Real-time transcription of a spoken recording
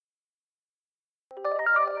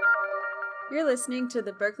You're listening to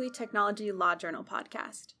the Berkeley Technology Law Journal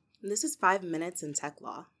podcast. This is 5 Minutes in Tech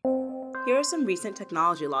Law. Here are some recent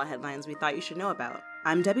technology law headlines we thought you should know about.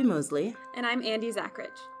 I'm Debbie Mosley. And I'm Andy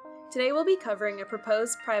Zachrich. Today we'll be covering a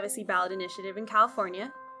proposed privacy ballot initiative in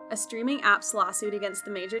California, a streaming apps lawsuit against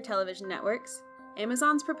the major television networks,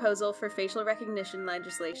 Amazon's proposal for facial recognition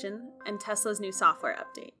legislation, and Tesla's new software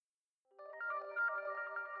update.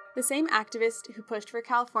 The same activist who pushed for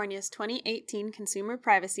California's 2018 Consumer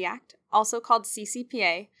Privacy Act, also called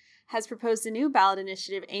CCPA, has proposed a new ballot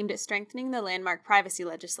initiative aimed at strengthening the landmark privacy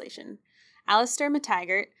legislation. Alistair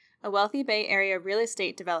Mactaggart, a wealthy Bay Area real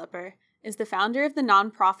estate developer, is the founder of the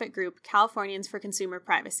nonprofit group Californians for Consumer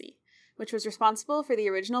Privacy, which was responsible for the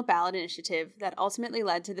original ballot initiative that ultimately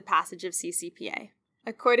led to the passage of CCPA.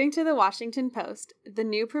 According to the Washington Post, the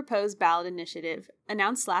new proposed ballot initiative,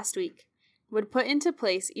 announced last week, would put into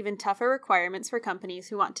place even tougher requirements for companies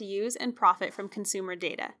who want to use and profit from consumer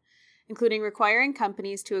data, including requiring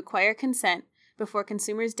companies to acquire consent before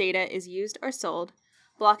consumers' data is used or sold,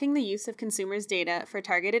 blocking the use of consumers' data for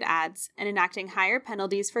targeted ads, and enacting higher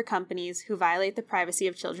penalties for companies who violate the privacy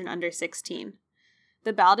of children under 16.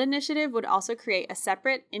 The ballot initiative would also create a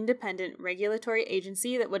separate, independent regulatory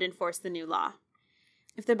agency that would enforce the new law.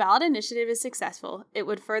 If the ballot initiative is successful, it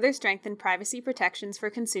would further strengthen privacy protections for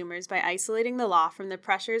consumers by isolating the law from the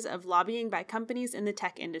pressures of lobbying by companies in the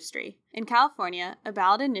tech industry. In California, a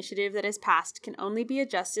ballot initiative that is passed can only be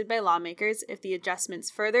adjusted by lawmakers if the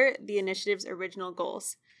adjustments further the initiative's original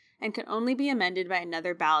goals, and can only be amended by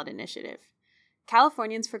another ballot initiative.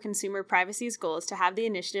 Californians for Consumer Privacy's goal is to have the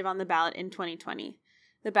initiative on the ballot in 2020.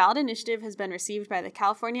 The ballot initiative has been received by the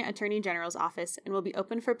California Attorney General's office and will be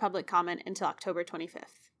open for public comment until October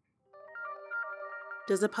 25th.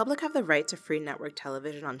 Does the public have the right to free network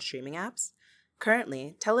television on streaming apps?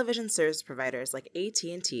 Currently, television service providers like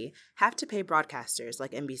AT&T have to pay broadcasters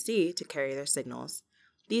like NBC to carry their signals.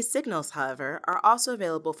 These signals, however, are also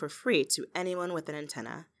available for free to anyone with an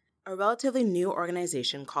antenna. A relatively new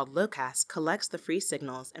organization called Locast collects the free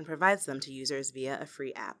signals and provides them to users via a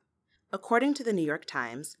free app. According to the New York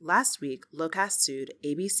Times, last week, Locast sued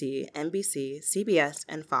ABC, NBC, CBS,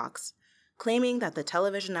 and Fox, claiming that the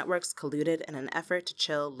television networks colluded in an effort to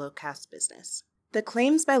chill Locast's business. The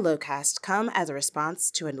claims by Locast come as a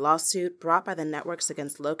response to a lawsuit brought by the networks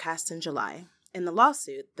against Locast in July. In the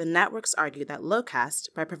lawsuit, the networks argued that Locast,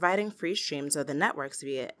 by providing free streams of the networks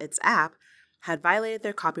via its app, had violated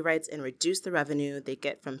their copyrights and reduced the revenue they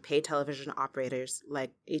get from paid television operators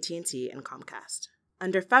like AT&T and Comcast.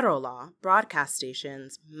 Under federal law, broadcast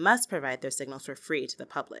stations must provide their signals for free to the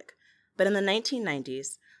public. But in the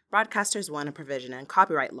 1990s, broadcasters won a provision in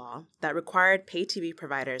copyright law that required pay TV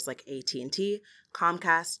providers like AT&T,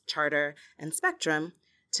 Comcast, Charter, and Spectrum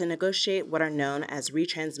to negotiate what are known as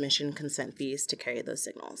retransmission consent fees to carry those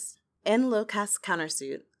signals. In Locast's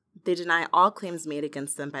countersuit, they deny all claims made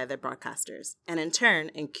against them by their broadcasters, and in turn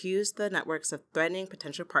accuse the networks of threatening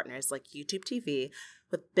potential partners like YouTube TV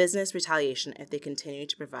with business retaliation if they continue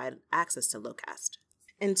to provide access to Locast.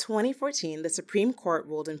 In 2014, the Supreme Court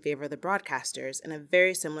ruled in favor of the broadcasters in a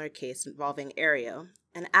very similar case involving Aereo,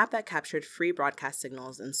 an app that captured free broadcast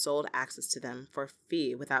signals and sold access to them for a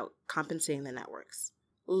fee without compensating the networks.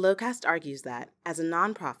 Locast argues that, as a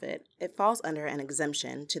nonprofit, it falls under an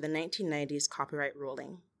exemption to the 1990s copyright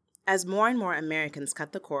ruling. As more and more Americans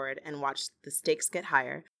cut the cord and watch the stakes get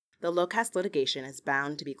higher, the Locast litigation is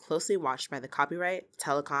bound to be closely watched by the copyright,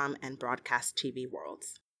 telecom, and broadcast TV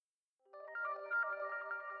worlds.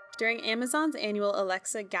 During Amazon's annual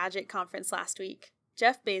Alexa Gadget conference last week,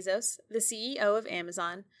 Jeff Bezos, the CEO of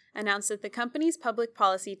Amazon, announced that the company's public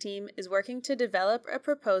policy team is working to develop a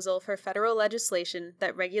proposal for federal legislation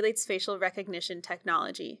that regulates facial recognition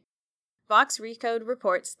technology. Vox Recode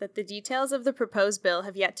reports that the details of the proposed bill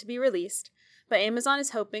have yet to be released, but Amazon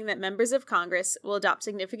is hoping that members of Congress will adopt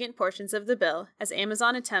significant portions of the bill as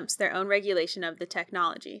Amazon attempts their own regulation of the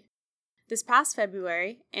technology. This past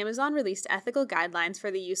February, Amazon released ethical guidelines for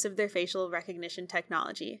the use of their facial recognition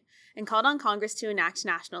technology and called on Congress to enact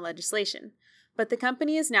national legislation, but the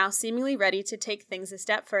company is now seemingly ready to take things a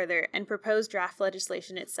step further and propose draft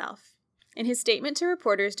legislation itself. In his statement to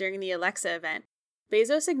reporters during the Alexa event,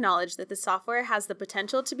 Bezos acknowledged that the software has the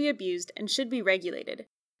potential to be abused and should be regulated,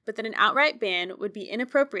 but that an outright ban would be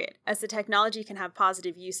inappropriate as the technology can have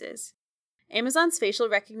positive uses. Amazon's facial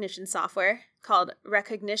recognition software, called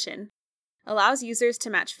Rekognition, allows users to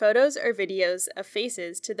match photos or videos of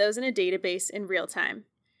faces to those in a database in real time.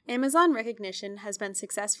 Amazon Rekognition has been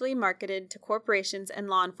successfully marketed to corporations and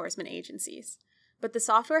law enforcement agencies, but the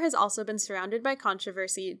software has also been surrounded by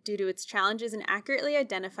controversy due to its challenges in accurately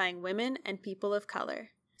identifying women and people of color.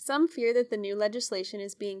 Some fear that the new legislation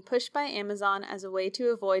is being pushed by Amazon as a way to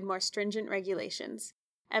avoid more stringent regulations.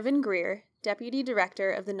 Evan Greer, deputy director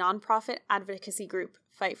of the nonprofit advocacy group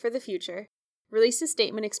Fight for the Future, released a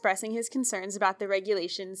statement expressing his concerns about the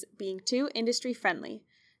regulations being too industry-friendly,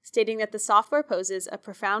 stating that the software poses a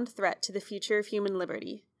profound threat to the future of human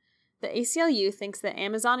liberty. The ACLU thinks that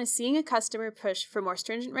Amazon is seeing a customer push for more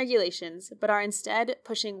stringent regulations, but are instead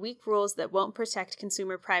pushing weak rules that won't protect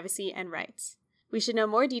consumer privacy and rights. We should know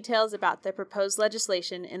more details about the proposed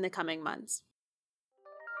legislation in the coming months.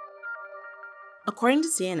 According to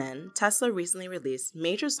CNN, Tesla recently released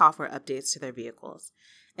major software updates to their vehicles,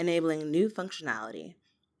 enabling new functionality.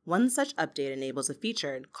 One such update enables a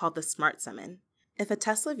feature called the Smart Summon. If a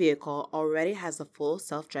Tesla vehicle already has the full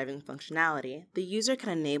self-driving functionality, the user can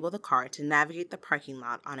enable the car to navigate the parking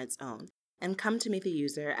lot on its own and come to meet the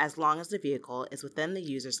user as long as the vehicle is within the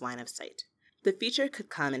user's line of sight. The feature could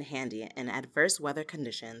come in handy in adverse weather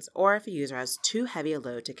conditions or if a user has too heavy a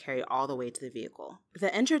load to carry all the way to the vehicle.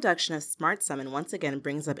 The introduction of Smart Summon once again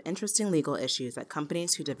brings up interesting legal issues that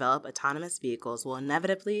companies who develop autonomous vehicles will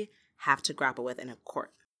inevitably have to grapple with in a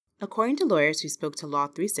court. According to lawyers who spoke to Law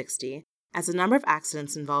 360, as the number of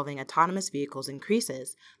accidents involving autonomous vehicles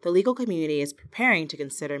increases, the legal community is preparing to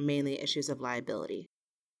consider mainly issues of liability.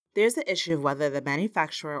 There's the issue of whether the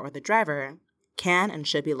manufacturer or the driver can and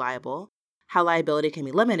should be liable, how liability can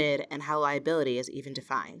be limited, and how liability is even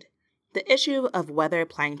defined. The issue of whether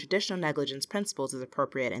applying traditional negligence principles is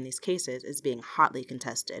appropriate in these cases is being hotly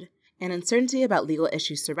contested. And uncertainty about legal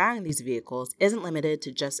issues surrounding these vehicles isn't limited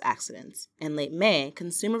to just accidents. In late May,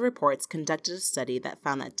 Consumer Reports conducted a study that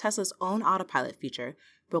found that Tesla's own autopilot feature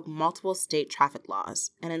broke multiple state traffic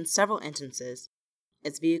laws, and in several instances,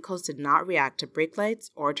 its vehicles did not react to brake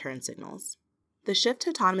lights or turn signals. The shift to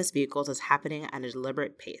autonomous vehicles is happening at a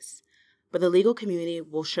deliberate pace, but the legal community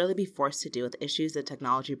will surely be forced to deal with issues that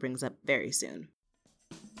technology brings up very soon.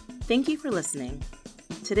 Thank you for listening.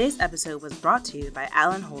 Today's episode was brought to you by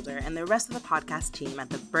Alan Holder and the rest of the podcast team at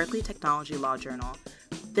the Berkeley Technology Law Journal.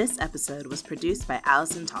 This episode was produced by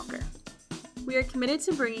Allison Talker. We are committed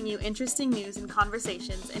to bringing you interesting news and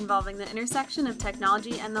conversations involving the intersection of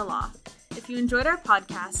technology and the law. If you enjoyed our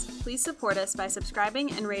podcast, please support us by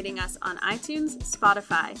subscribing and rating us on iTunes,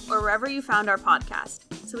 Spotify, or wherever you found our podcast,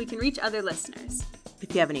 so we can reach other listeners.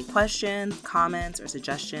 If you have any questions, comments, or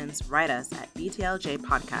suggestions, write us at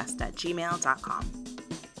btljpodcast@gmail.com.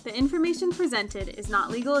 The information presented is not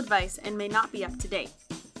legal advice and may not be up to date.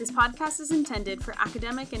 This podcast is intended for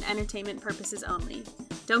academic and entertainment purposes only.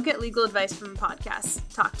 Don't get legal advice from podcasts.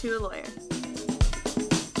 Talk to a lawyer.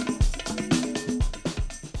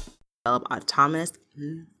 Develop autonomous,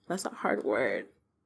 that's a hard word.